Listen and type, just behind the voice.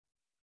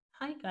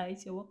Hi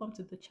guys, you're welcome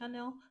to the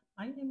channel.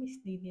 My name is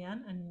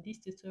Lillian, and in this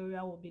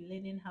tutorial we'll be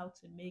learning how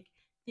to make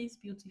this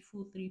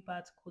beautiful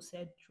three-part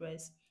corset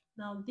dress.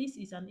 Now this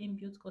is an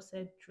inbuilt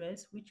corset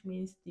dress, which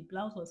means the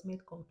blouse was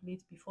made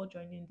complete before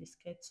joining the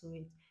skirt to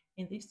it.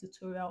 In this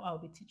tutorial I'll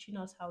be teaching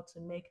us how to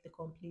make the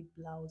complete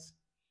blouse.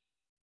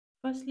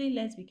 Firstly,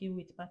 let's begin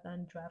with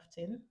pattern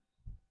drafting.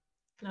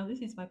 Now this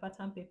is my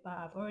pattern paper.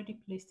 I've already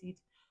placed it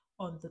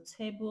on the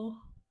table,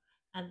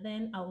 and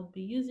then I will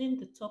be using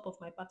the top of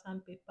my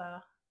pattern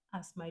paper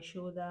as my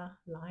shoulder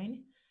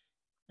line,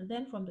 and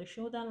then from the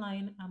shoulder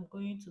line I'm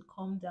going to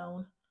come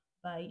down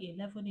by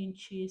 11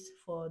 inches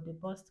for the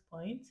bust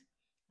point,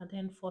 and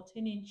then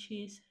 14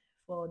 inches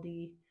for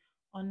the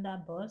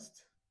under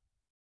bust,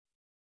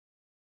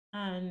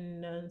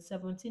 and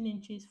 17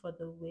 inches for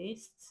the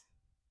waist.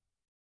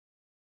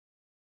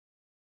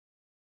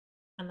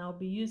 And I'll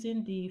be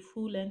using the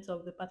full length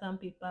of the pattern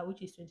paper,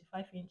 which is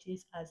 25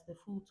 inches, as the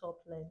full top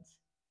length.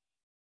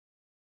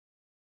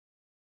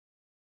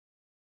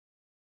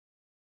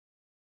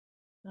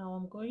 Now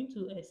I'm going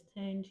to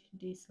extend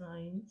these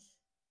lines.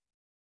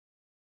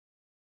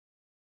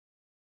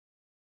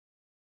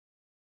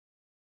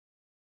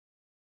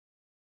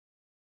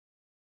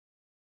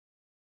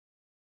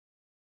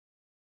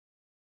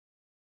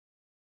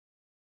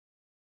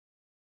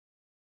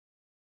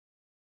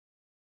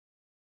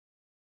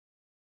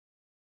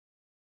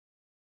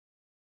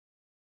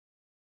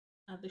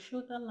 At the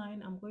shoulder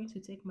line, I'm going to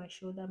take my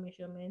shoulder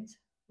measurement,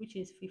 which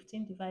is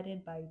 15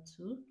 divided by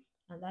 2,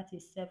 and that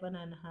is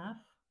 7.5.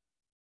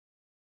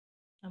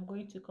 I'm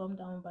going to come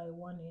down by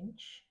 1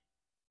 inch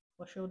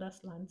for shoulder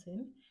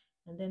slanting,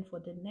 and then for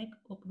the neck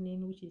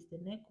opening, which is the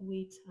neck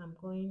width, I'm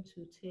going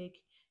to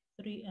take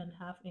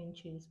 3.5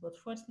 inches. But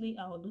firstly,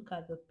 I'll look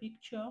at the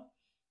picture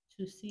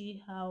to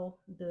see how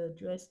the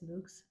dress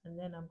looks, and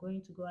then I'm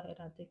going to go ahead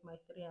and take my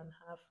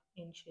 3.5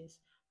 inches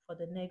for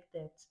the neck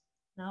depth.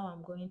 Now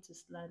I'm going to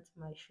slant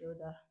my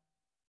shoulder.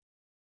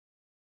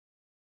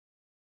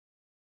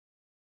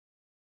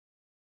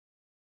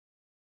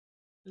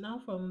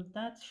 Now from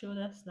that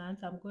shoulder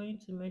slant, I'm going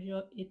to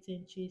measure 8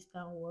 inches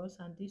downwards,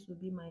 and this will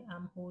be my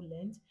armhole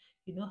length.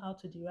 You know how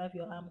to derive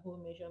your armhole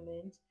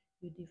measurement.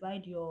 You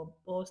divide your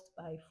bust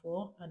by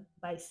 4 and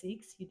by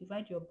 6. You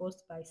divide your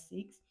bust by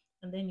 6,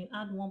 and then you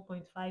add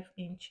 1.5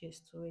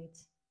 inches to it.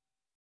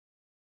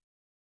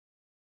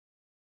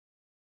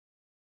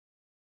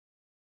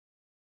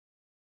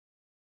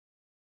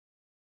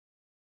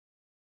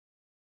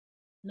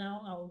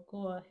 Now I'll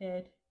go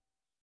ahead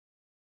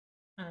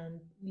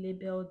and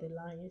label the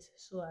lines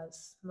so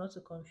as not to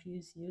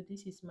confuse you.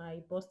 This is my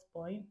bust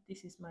point,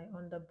 this is my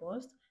under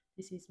bust,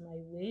 this is my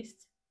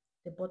waist,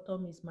 the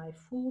bottom is my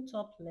full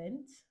top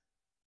length,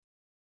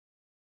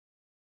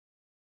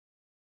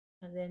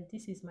 and then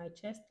this is my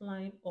chest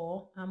line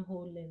or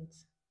armhole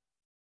length.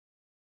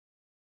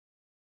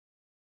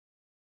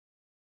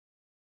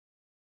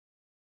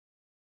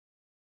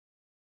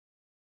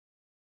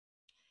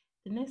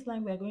 The next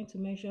line we are going to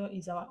measure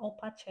is our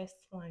upper chest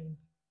line.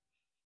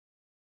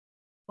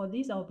 For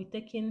this, I'll be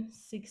taking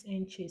 6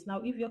 inches.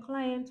 Now, if your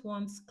client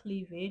wants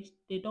cleavage,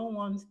 they don't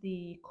want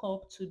the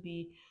cup to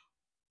be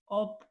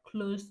up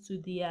close to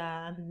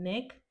their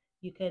neck,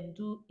 you can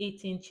do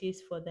 8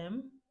 inches for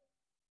them.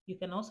 You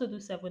can also do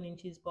 7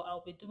 inches, but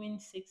I'll be doing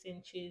 6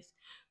 inches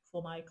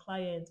for my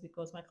clients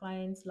because my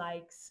clients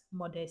likes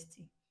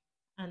modesty.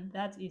 And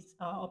that is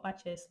our upper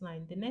chest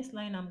line. The next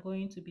line I'm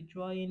going to be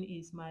drawing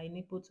is my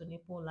nipple to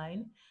nipple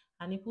line.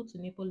 A nipple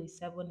to nipple is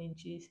 7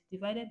 inches.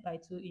 Divided by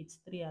 2, it's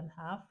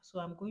 3.5. So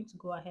I'm going to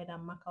go ahead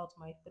and mark out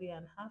my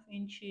 3.5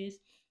 inches.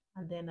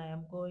 And then I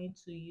am going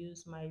to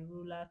use my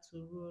ruler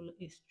to rule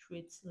a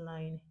straight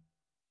line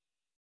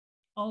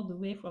all the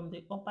way from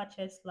the upper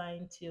chest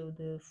line till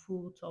the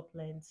full top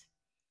length.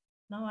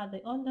 Now at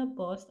the under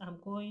bust, I'm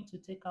going to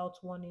take out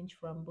 1 inch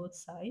from both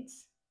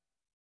sides.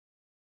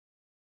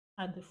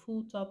 At the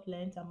full top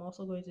length, I'm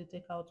also going to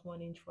take out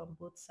 1 inch from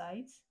both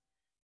sides.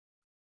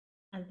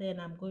 And then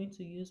I'm going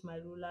to use my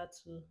ruler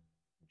to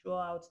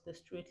draw out the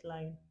straight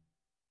line.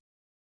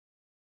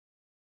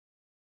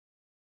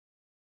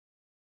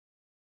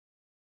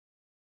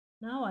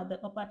 Now at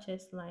the upper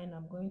chest line,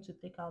 I'm going to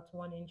take out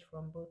 1 inch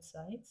from both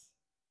sides.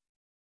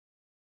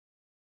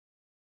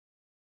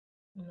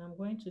 And I'm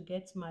going to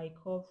get my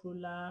curve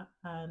ruler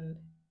and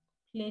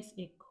place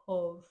a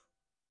curve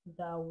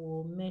that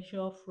will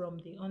measure from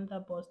the under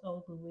bust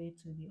all the way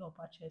to the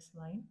upper chest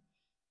line.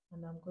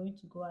 And I'm going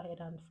to go ahead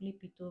and flip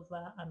it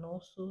over and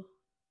also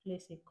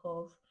place a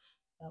curve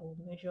that will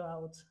measure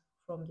out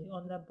from the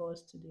under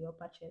bust to the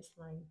upper chest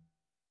line.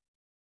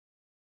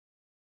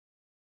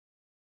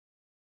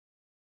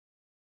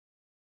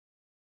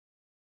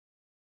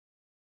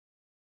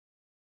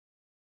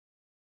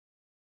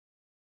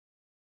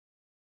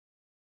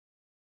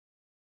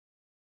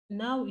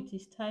 Now it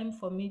is time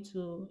for me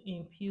to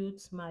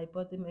impute my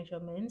body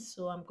measurements.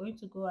 So I'm going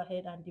to go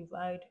ahead and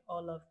divide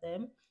all of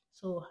them.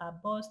 So her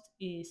bust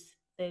is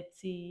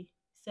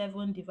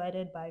 37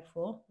 divided by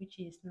 4, which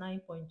is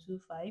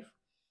 9.25.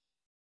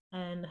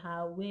 and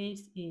her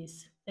waist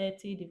is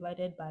 30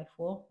 divided by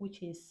 4,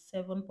 which is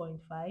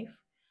 7.5.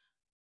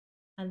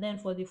 And then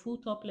for the full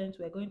top length,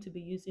 we're going to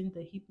be using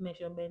the hip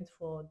measurement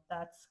for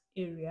that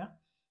area,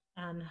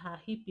 and her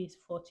hip is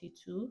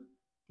 42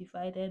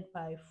 divided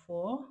by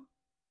 4,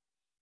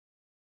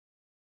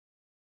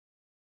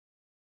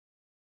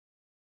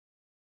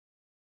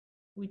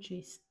 which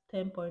is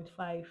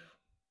 10.5.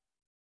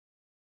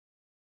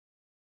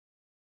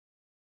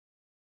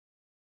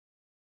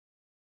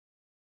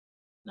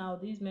 Now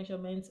these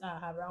measurements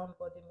are around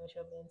body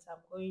measurements.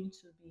 I'm going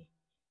to be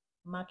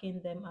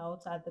marking them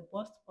out. At the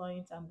bust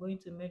point, I'm going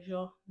to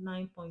measure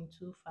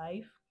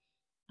 9.25,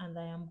 and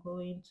I am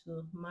going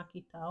to mark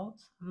it out.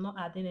 I'm not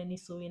adding any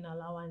sewing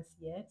allowance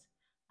yet.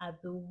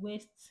 At the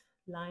waist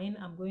line,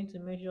 I'm going to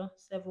measure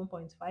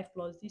 7.5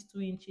 plus these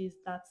 2 inches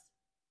that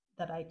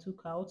I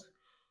took out,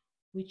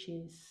 which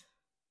is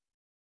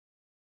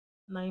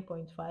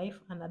 9.5.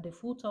 And at the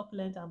full top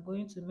length, I'm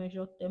going to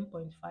measure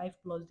 10.5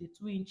 plus the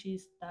 2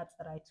 inches that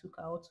I took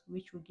out,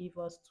 which will give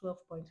us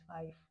 12.5.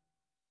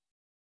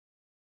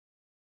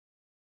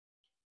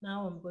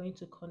 Now I'm going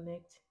to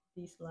connect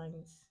these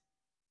lines.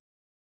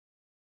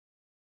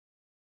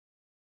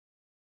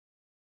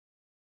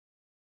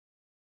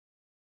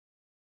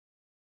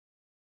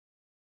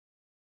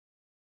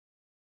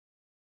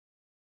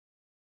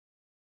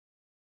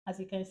 As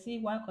you can see,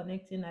 while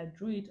connecting, I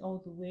drew it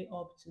all the way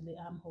up to the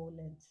armhole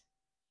length.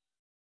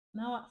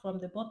 Now from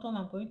the bottom,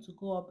 I'm going to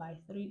go up by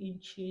 3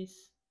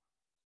 inches,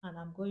 and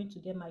I'm going to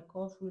get my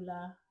curve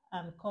ruler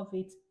and curve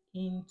it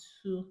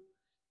into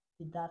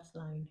the dart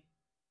line.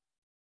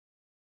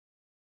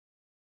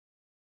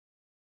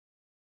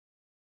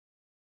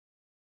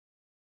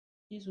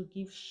 This will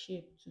give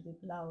shape to the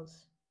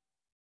blouse.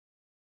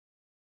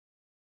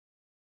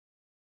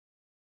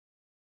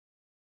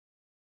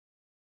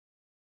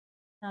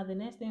 Now the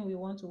next thing we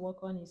want to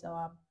work on is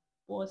our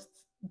bust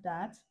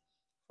dart.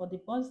 For the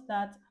bust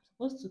dart,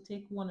 I'm supposed to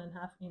take 1.5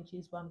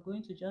 inches, but I'm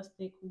going to just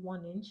take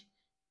 1 inch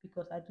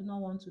because I do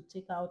not want to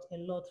take out a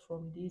lot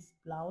from this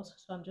blouse.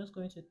 So I'm just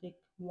going to take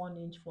 1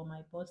 inch for my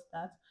bust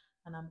dart,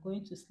 and I'm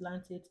going to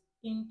slant it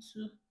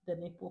into the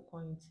nipple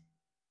point.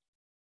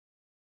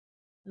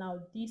 Now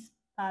this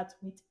part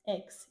with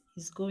X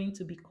is going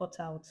to be cut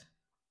out.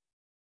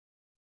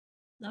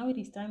 Now it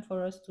is time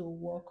for us to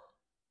work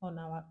on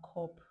our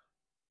cup.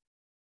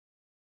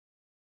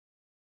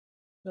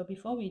 But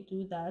before we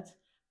do that,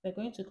 we're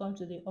going to come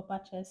to the upper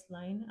chest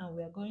line, and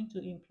we're going to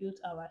impute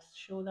our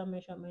shoulder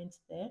measurements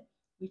there,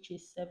 which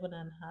is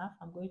 7.5.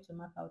 I'm going to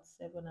mark out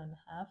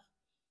 7.5.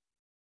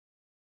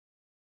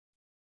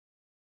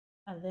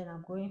 And then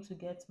I'm going to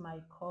get my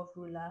curve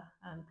ruler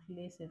and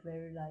place a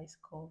very nice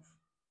curve.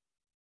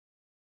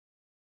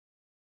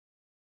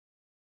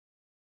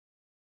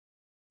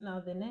 Now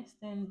the next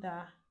thing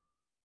that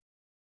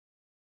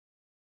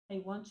I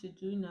want to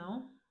do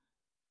now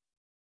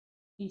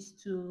is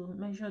to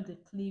measure the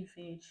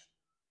cleavage.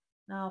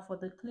 Now for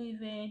the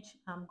cleavage,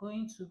 I'm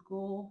going to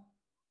go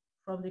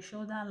from the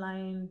shoulder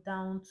line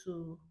down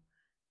to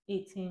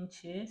 8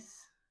 inches.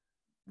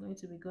 I'm going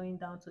to be going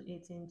down to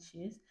 8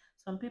 inches.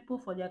 Some people,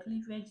 for their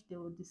cleavage, they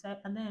will decide,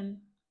 and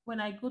then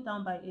when I go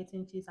down by 8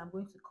 inches, I'm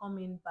going to come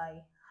in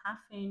by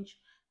 ½ inch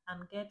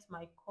and get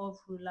my curve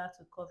ruler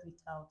to curve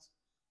it out.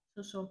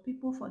 So some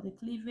people, for the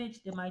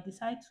cleavage, they might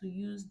decide to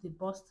use the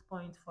bust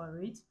point for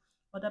it.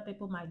 Other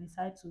people might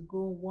decide to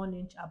go 1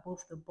 inch above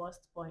the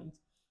bust point.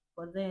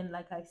 But then,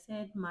 like I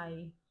said,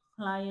 my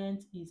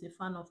client is a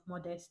fan of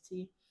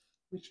modesty,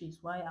 which is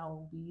why I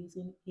will be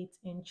using 8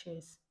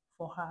 inches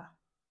for her.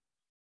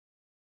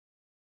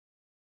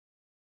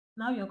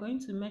 Now you're going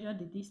to measure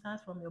the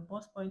distance from your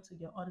bust point to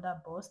your under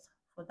bust.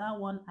 For that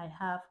one, I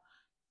have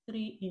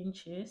 3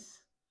 inches.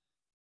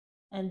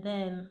 And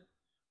then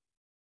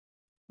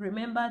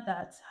remember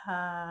that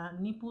her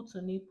nipple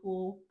to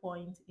nipple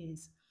point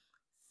is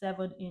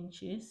 7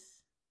 inches.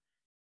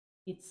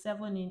 It's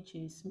 7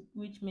 inches,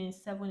 which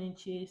means 7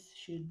 inches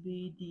should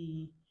be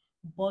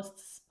the bust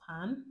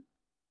span.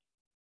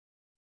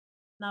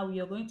 Now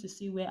you're going to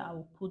see where I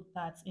will put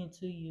that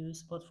into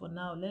use, but for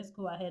now, let's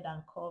go ahead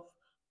and curve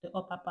the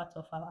upper part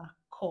of our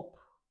cup.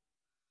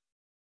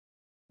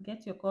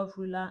 Get your curve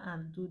ruler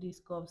and do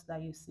these curves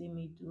that you see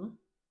me do.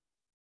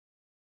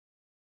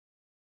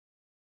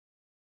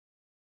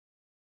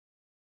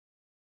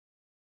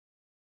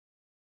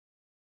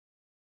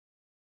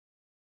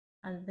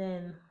 And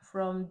then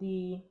from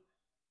the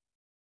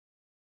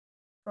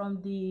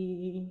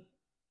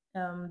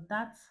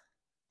that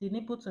the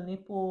nipple to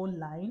nipple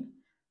line,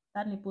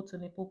 that nipple to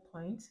nipple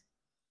point,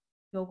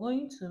 you're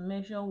going to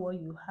measure what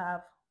you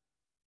have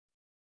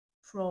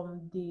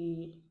from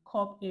the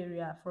cup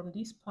area. From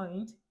this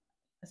point,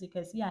 as you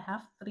can see, I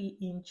have 3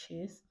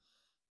 inches.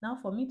 Now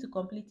for me to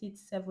complete it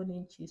 7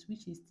 inches,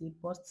 which is the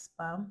bust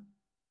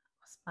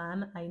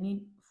span, I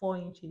need 4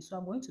 inches. So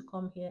I'm going to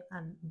come here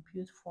and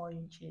impute 4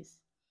 inches.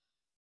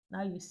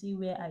 Now you see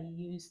where I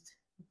used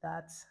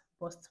that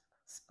bust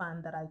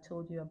span that I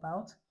told you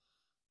about.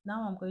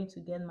 Now I'm going to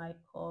get my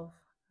curve,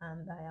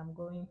 and I am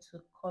going to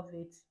curve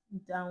it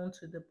down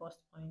to the bust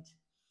point.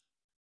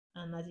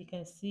 And as you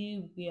can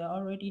see, we are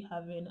already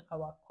having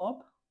our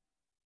cup.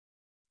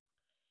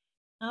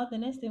 Now the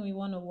next thing we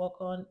want to work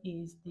on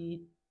is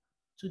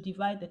to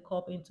divide the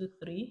cup into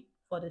three.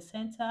 For the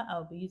center,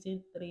 I'll be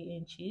using 3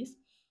 inches,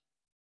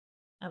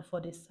 and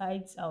for the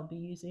sides, I'll be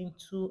using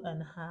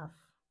 2.5.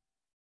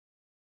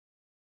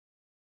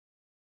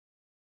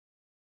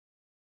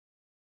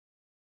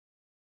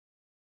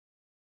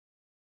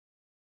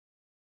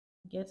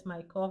 Get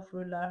my curve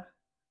ruler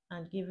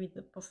and give it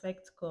the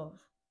perfect curve.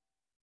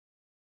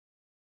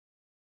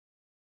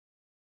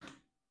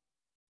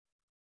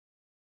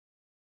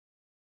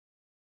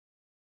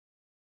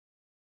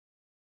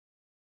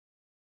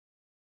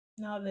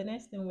 Now the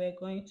next thing we're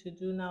going to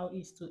do now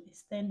is to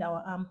extend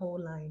our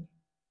armhole line.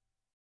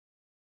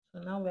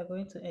 So now we're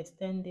going to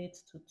extend it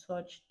to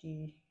touch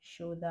the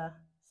shoulder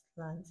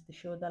slant, the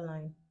shoulder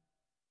line.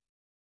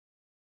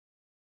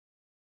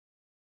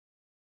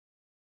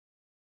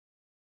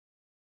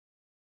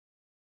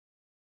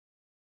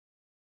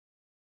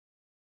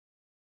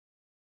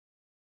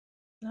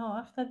 Now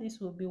after this,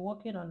 we'll be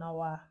working on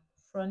our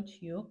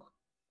front yoke.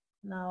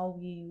 Now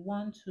we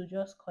want to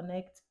just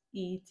connect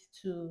it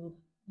to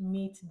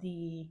meet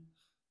the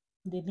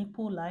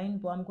nipple line,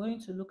 but I'm going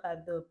to look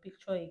at the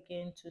picture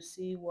again to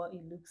see what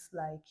it looks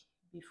like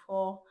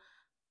before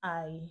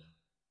I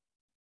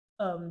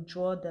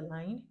draw the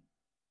line.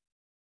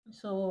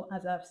 So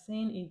as I've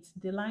seen it,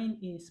 the line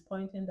is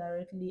pointing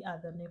directly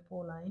at the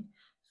nipple line,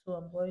 so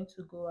I'm going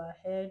to go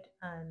ahead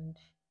and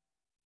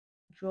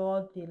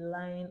draw the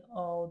line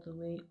all the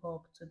way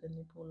up to the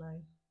nipple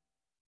line.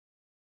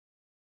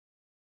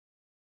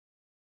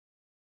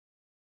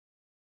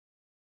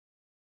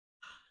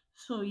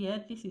 So yeah,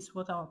 this is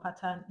what our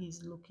pattern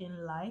is looking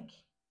like.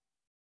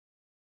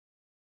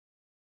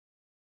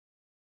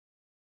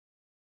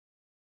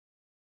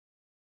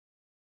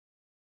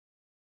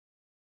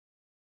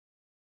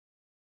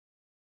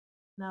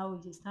 Now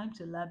it is time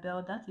to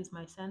label. That is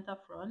my center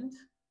front,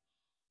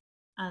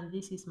 and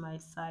this is my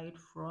side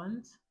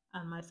front,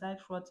 and my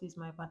side front is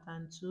my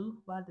pattern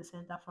 2, while the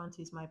center front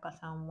is my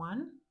pattern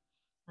 1.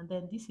 And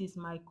then this is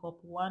my cup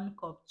 1,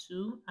 cup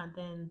 2, and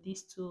then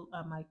these two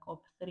are my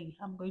cup 3.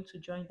 I'm going to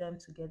join them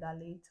together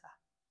later.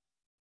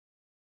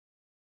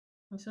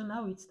 And so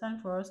now it's time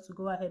for us to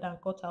go ahead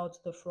and cut out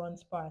the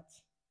front part.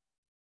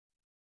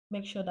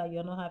 Make sure that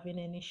you're not having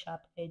any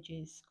sharp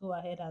edges. Go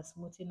ahead and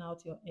smoothen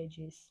out your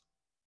edges.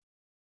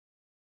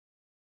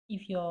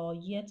 If you're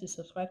yet to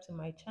subscribe to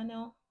my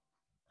channel,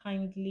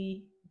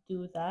 kindly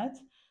do that.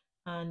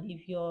 And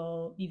if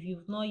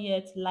you've not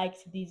yet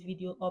liked this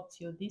video up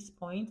till this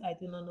point, I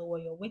do not know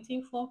what you're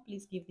waiting for.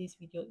 Please give this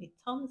video a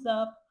thumbs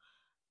up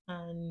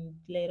and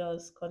let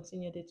us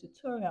continue the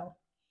tutorial.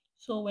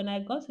 So when I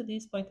got to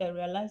this point, I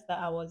realized that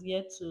I was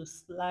yet to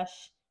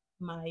slash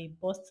my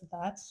bust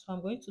dart. So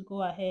I'm going to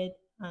go ahead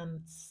and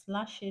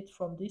slash it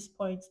from this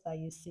point that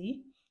you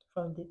see,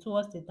 from the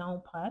towards the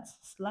down part,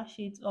 slash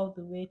it all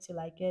the way till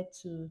I get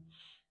to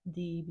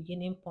the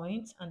beginning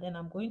point, and then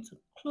I'm going to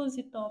close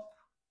it up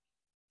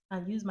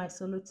and use my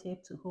solo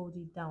tape to hold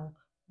it down.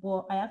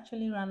 But I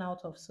actually ran out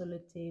of solo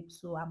tape,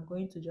 so I'm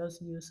going to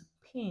just use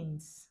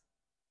pins.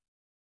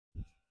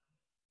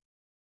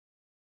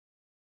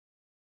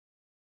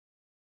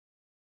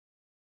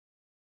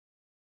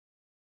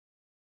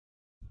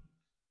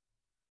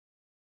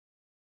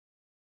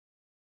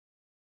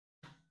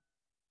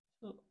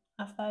 So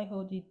after I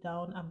hold it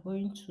down, I'm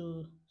going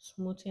to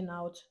smoothen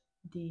out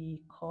the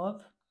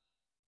curve,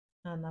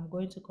 and I'm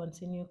going to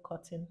continue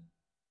cutting.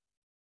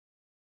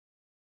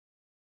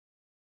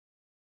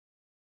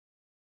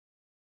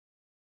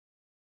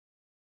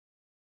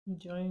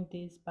 Join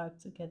this back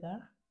together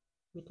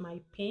with my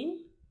pin.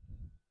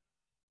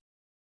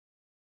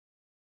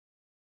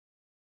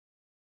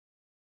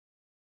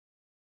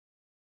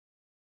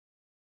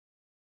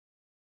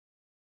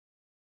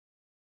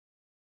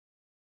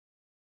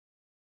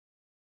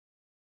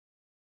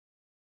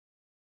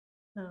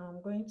 Now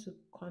I'm going to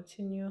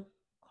continue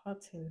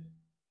cutting.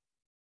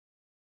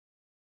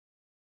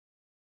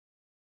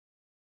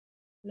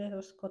 Let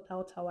us cut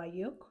out our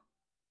yoke,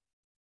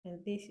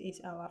 and this is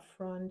our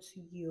front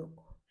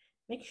yoke.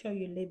 Make sure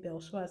you label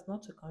so as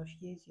not to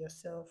confuse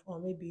yourself or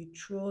maybe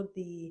throw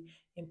the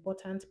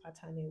important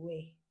pattern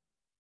away.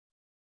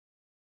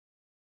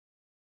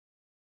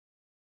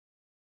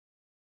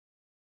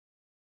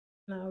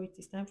 Now it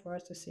is time for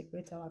us to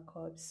separate our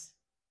cups.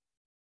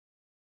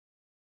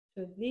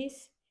 So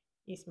this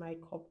is my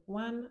cup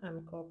 1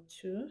 and cup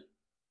 2.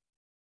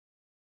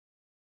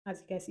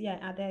 As you can see, I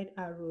added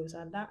arrows,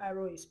 and that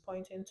arrow is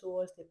pointing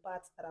towards the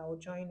part that I will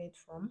join it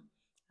from.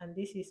 And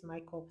this is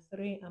my cup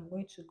 3. I'm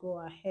going to go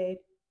ahead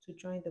to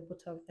join the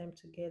both of them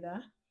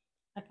together.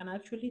 I can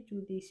actually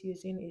do this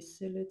using a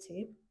solo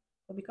tape,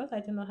 but because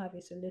I do not have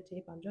a solo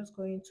tape, I'm just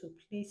going to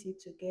place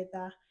it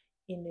together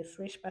in a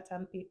fresh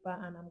pattern paper,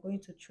 and I'm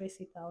going to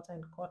trace it out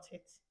and cut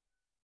it.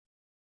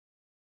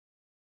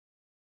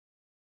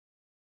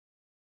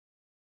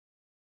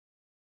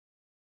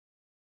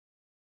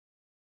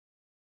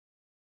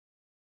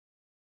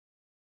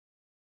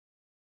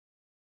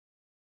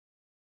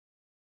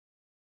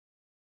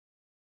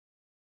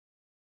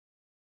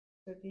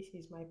 So this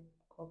is my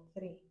cup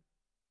 3.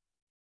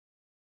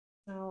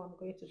 Now I'm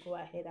going to go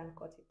ahead and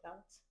cut it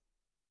out.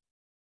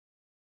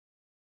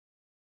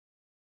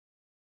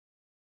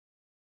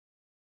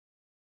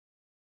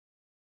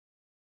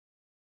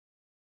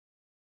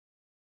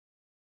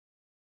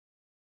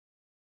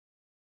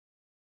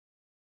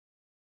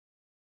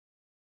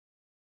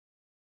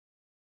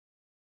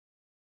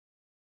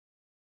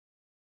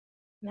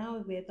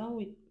 Now we're done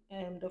with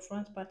the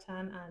front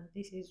pattern, and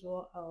this is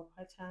what our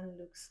pattern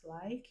looks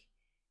like.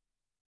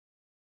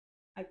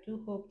 I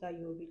do hope that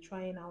you will be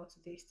trying out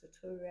this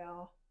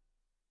tutorial.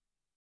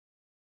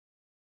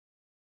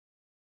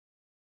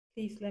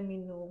 Please let me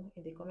know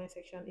in the comment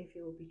section if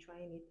you will be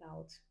trying it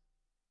out.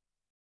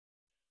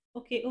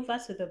 Okay, over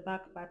to the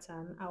back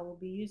pattern. I will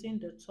be using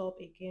the top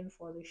again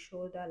for the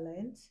shoulder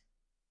length.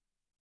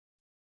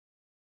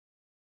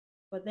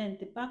 But then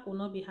the back will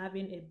not be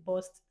having a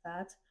bust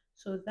that.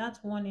 So that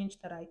 1 inch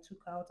that I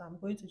took out, I'm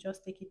going to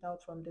just take it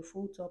out from the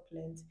full top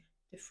length.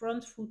 The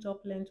front full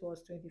top length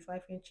was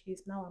 25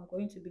 inches. Now I'm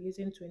going to be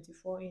using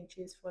 24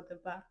 inches for the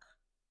back.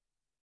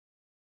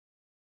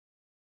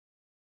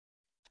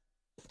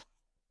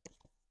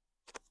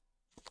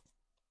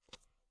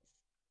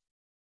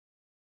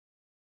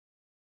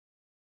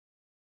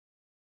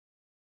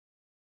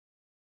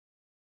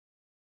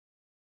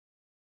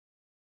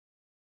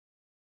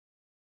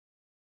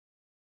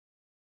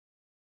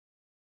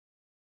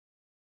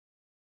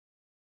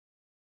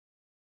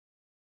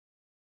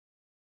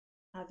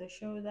 At the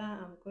shoulder,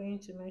 I'm going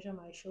to measure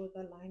my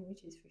shoulder line,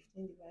 which is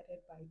 15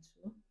 divided by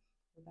 2.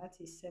 So that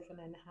is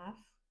 7.5. I'm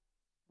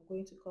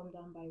going to come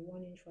down by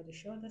 1 inch for the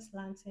shoulder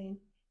slanting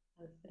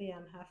and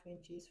 3.5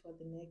 inches for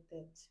the neck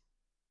depth.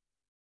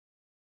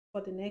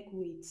 For the neck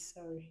width,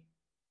 sorry.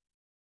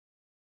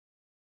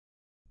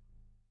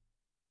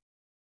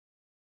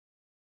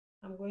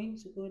 I'm going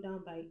to go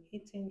down by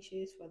 8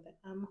 inches for the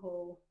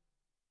armhole.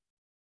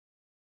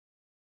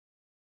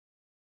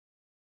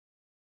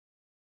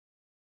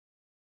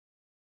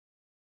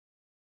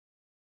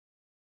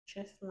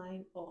 Chest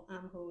line or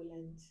armhole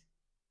length.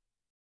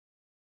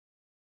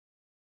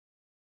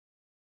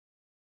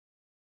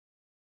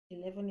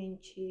 11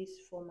 inches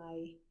for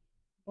my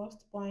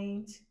bust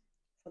point.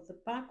 For the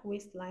back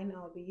waistline,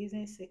 I'll be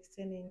using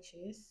 16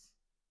 inches.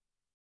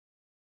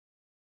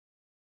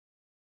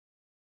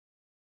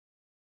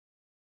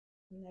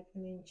 11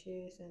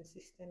 inches and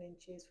 16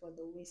 inches for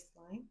the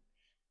waistline.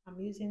 I'm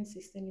using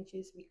 16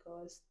 inches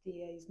because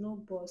there is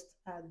no bust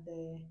at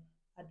the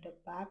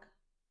back,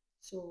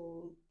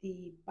 so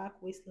the back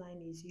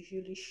waistline is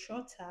usually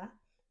shorter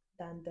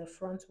than the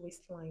front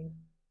waistline.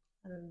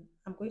 And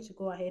I'm going to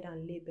go ahead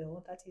and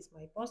label. That is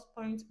my bust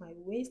point, my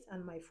waist,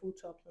 and my full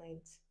top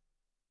length.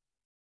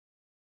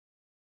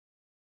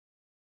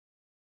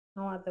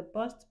 Now at the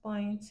bust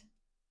point,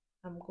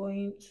 I'm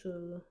going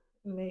to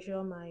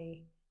measure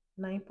my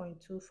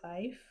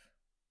 9.25.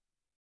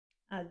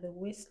 At the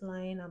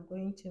waistline, I'm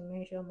going to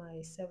measure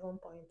my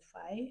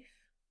 7.5.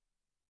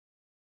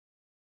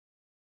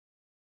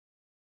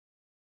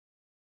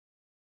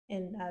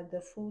 And at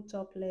the full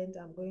top length,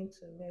 I'm going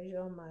to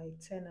measure my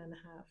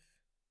 10.5.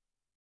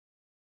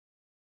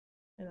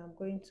 And I'm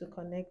going to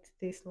connect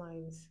these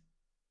lines.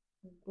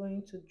 I'm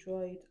going to draw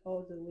it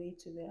all the way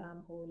to the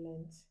armhole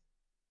length.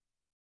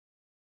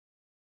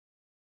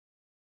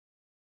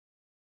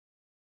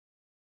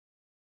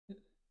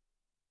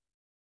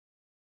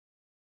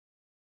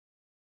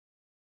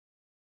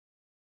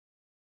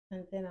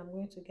 And then I'm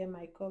going to get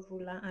my curve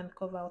ruler and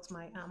curve out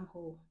my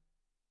armhole.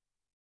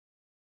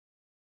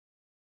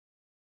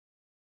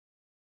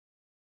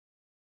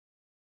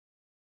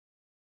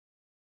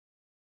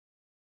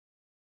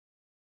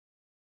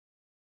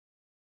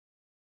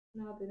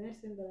 Now the next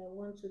thing that I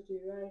want to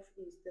derive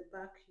is the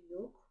back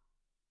yoke.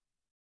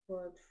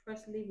 But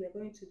firstly, we're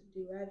going to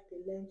derive the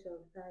length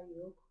of that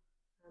yoke,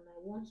 and I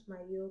want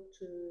my yoke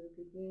to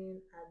begin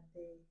at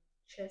the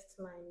chest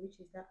line, which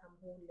is that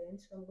armhole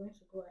length. So I'm going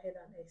to go ahead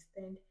and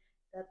extend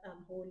that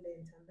armhole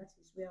length, and that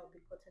is where I'll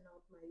be cutting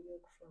out my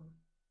yoke from.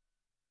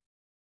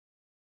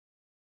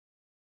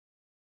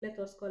 Let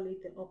us call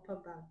it the upper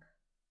back.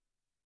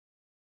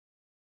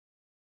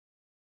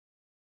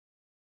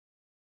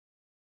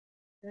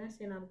 The next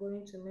thing I'm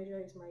going to measure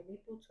is my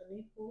nipple to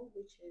nipple,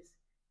 which is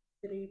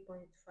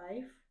 3.5.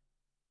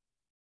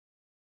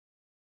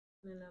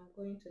 And I'm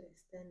going to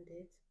extend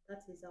it.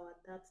 That is our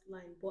dart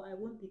line, but I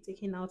won't be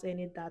taking out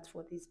any dart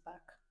for this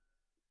back.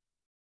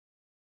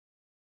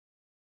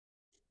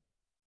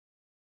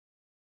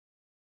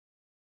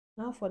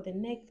 Now for the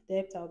neck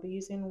depth, I'll be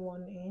using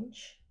 1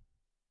 inch.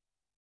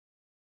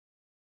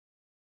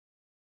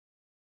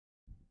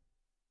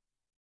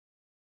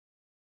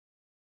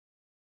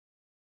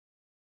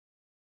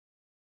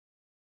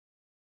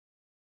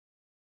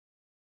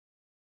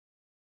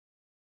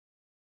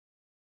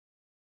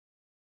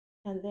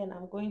 And then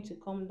I'm going to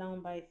come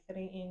down by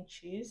 3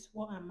 inches.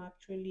 What I'm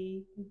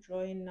actually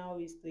drawing now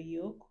is the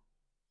yoke.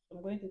 So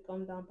I'm going to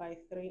come down by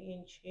 3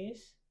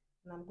 inches,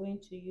 and I'm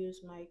going to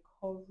use my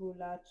curve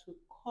ruler to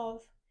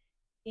curve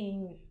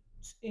in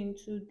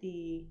into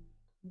the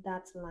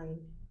dart line.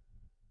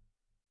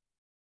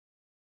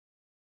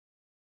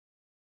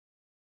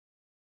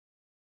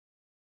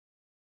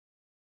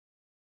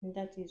 And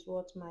that is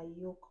what my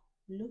yoke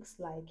looks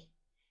like.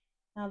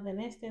 Now the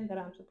next thing that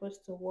I'm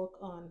supposed to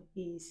work on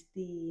is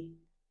the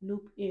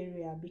loop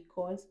area,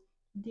 because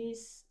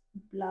this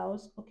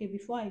blouse, okay,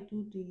 before I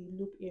do the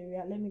loop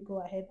area, let me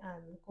go ahead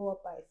and go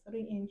up by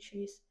 3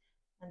 inches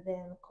and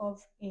then curve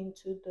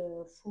into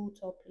the full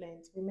top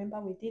length. Remember,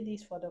 we did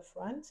this for the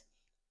front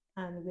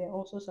and we're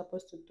also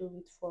supposed to do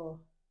it for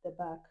the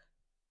back.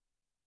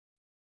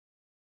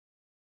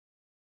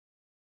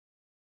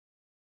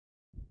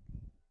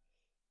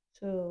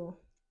 So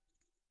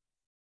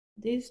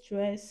this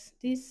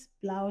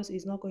blouse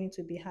is not going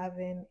to be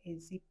having a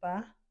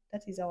zipper.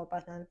 That is our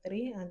pattern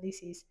 3 and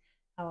this is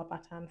our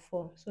pattern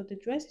 4. So the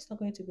dress is not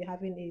going to be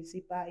having a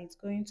zipper, it's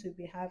going to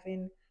be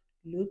having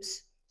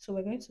loops. So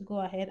we're going to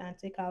go ahead and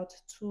take out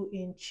 2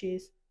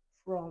 inches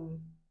from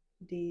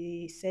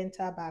the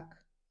center back.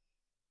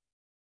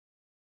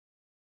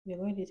 We're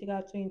going to take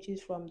out 2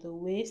 inches from the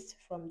waist,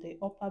 from the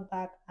upper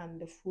back and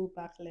the full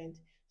back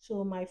length.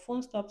 So my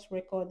phone stops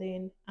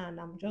recording and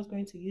I'm just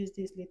going to use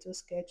this little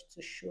sketch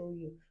to show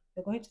you.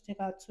 You're going to take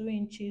out 2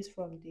 inches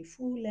from the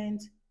full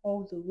length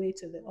all the way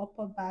to the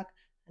upper back,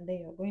 and then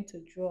you're going to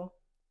draw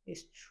a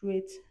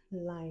straight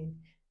line,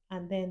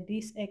 and then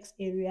this X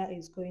area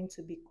is going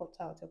to be cut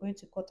out. You're going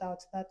to cut out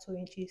that 2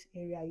 inches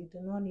area. You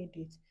do not need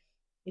it.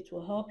 It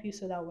will help you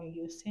so that when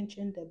you're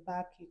cinching the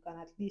back, you can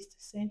at least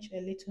cinch a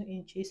little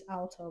inches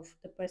out of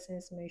the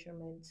person's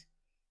measurement.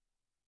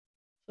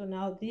 So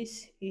now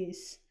this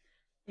is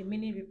a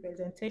mini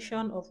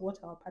representation of what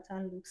our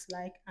pattern looks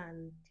like,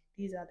 and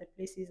these are the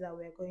places that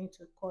we're going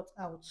to cut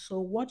out.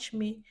 So watch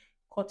me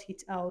cut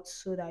it out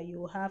so that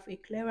you have a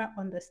clearer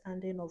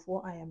understanding of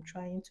what I am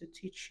trying to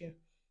teach you.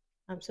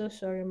 I'm so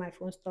sorry my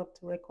phone stopped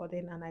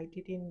recording and I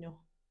didn't know.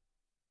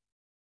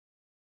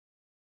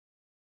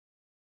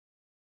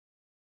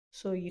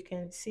 So you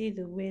can see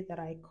the way that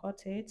I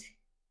cut it.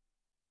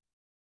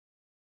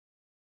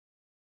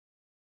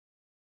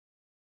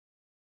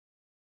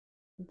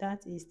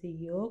 That is the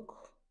yoke,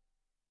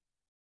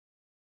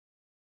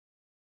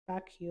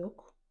 back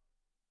yoke.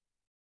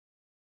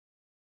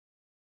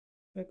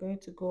 We're going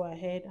to go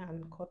ahead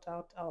and cut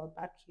out our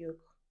back yoke.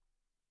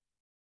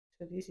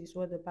 So this is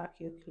what the back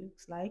yoke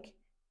looks like.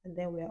 And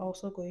then we're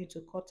also going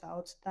to cut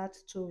out that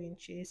 2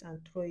 inches and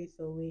throw it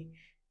away.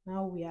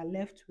 Now we are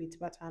left with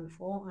pattern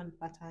 4 and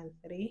pattern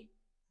 3.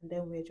 And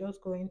then we're just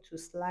going to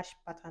slash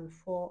pattern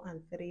 4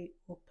 and 3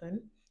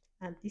 open.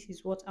 And this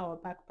is what our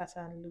back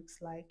pattern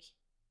looks like.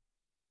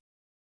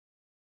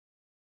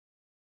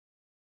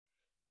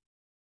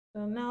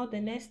 So now the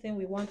next thing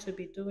we want to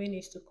be doing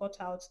is to cut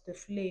out the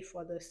flay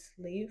for the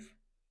sleeve.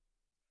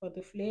 For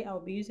the flay, I'll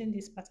be using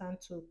this pattern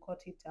to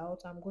cut it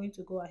out. I'm going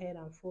to go ahead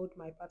and fold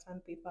my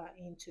pattern paper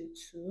into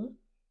 2.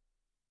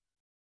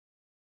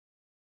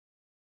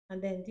 And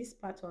then this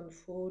pattern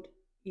fold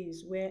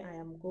is where I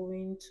am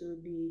going to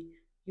be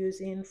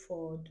using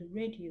for the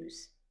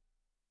radius.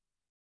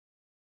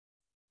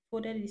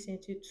 Folded this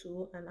into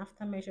 2, and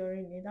after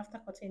measuring it, after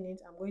cutting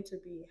it, I'm going to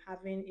be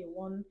having a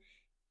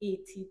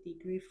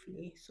 180-degree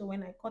flay. So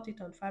when I cut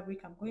it on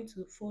fabric, I'm going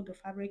to fold the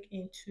fabric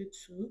into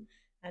 2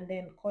 and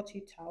then cut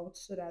it out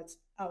so that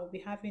I'll be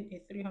having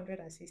a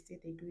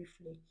 360-degree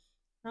flay.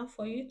 Now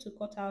for you to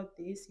cut out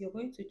this, you're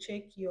going to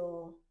check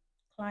your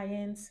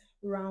client's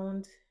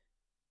round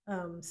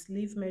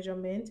sleeve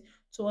measurement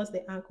towards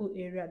the ankle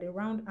area, the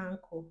round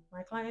ankle.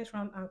 My client's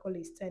round ankle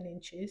is 10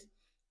 inches.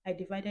 I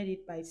divided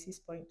it by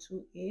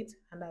 6.28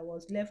 and I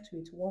was left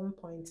with 1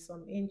 point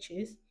some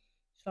inches.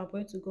 So I'm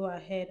going to go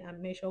ahead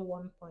and measure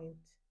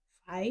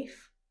 1.5.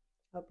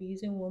 I'll be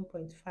using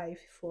 1.5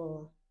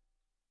 for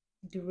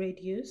the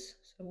radius.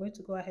 So I'm going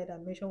to go ahead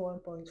and measure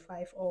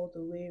 1.5 all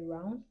the way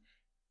around,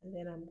 and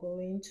then I'm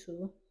going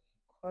to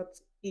cut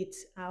it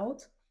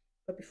out.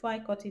 But before I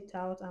cut it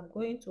out, I'm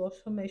going to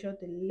also measure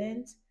the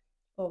length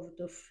of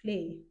the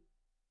flay.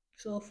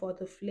 So for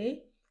the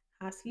flay,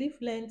 her sleeve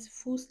length,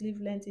 full sleeve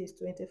length is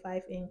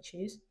 25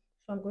 inches.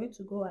 So I'm going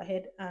to go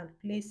ahead and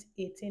place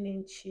 18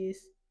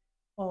 inches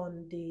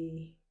on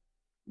the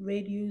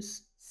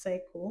radius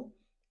circle,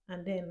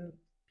 and then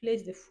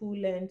place the full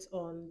length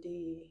on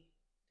the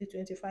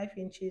 25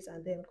 inches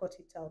and then cut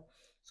it out.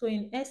 So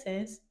in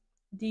essence,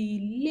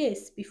 the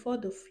lace before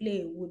the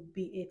flay would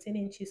be 18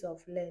 inches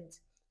of length.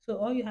 So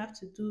all you have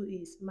to do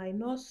is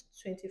minus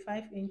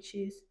 25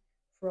 inches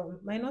from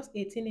minus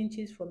 18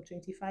 inches from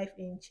 25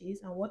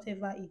 inches, and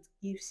whatever it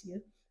gives you,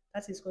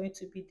 that is going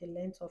to be the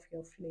length of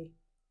your flay.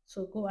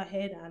 So go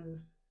ahead and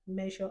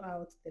measure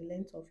out the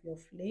length of your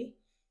flay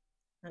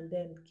and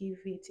then give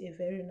it a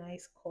very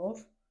nice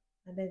curve.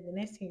 And then the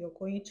next thing you're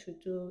going to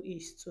do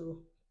is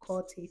to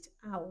cut it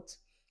out.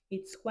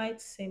 It's quite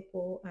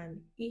simple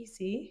and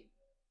easy.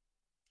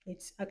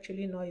 It's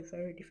actually not a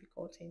very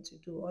difficult thing to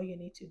do. All you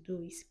need to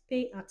do is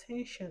pay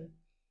attention.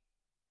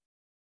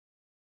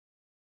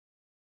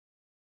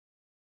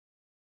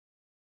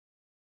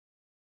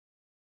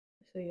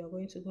 So you're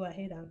going to go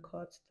ahead and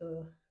cut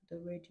the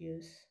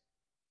radius.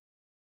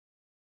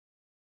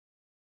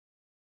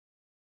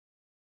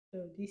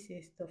 So this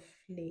is the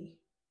flay.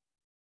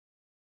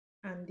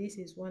 And and this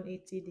is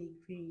 180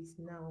 degrees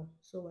now.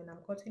 So when I'm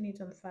cutting it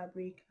on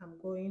fabric, I'm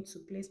going to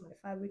place my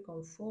fabric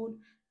on fold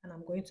and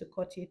I'm going to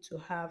cut it to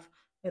have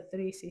a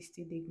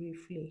 360-degree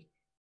flay.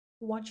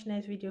 Watch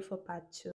next video for part 2.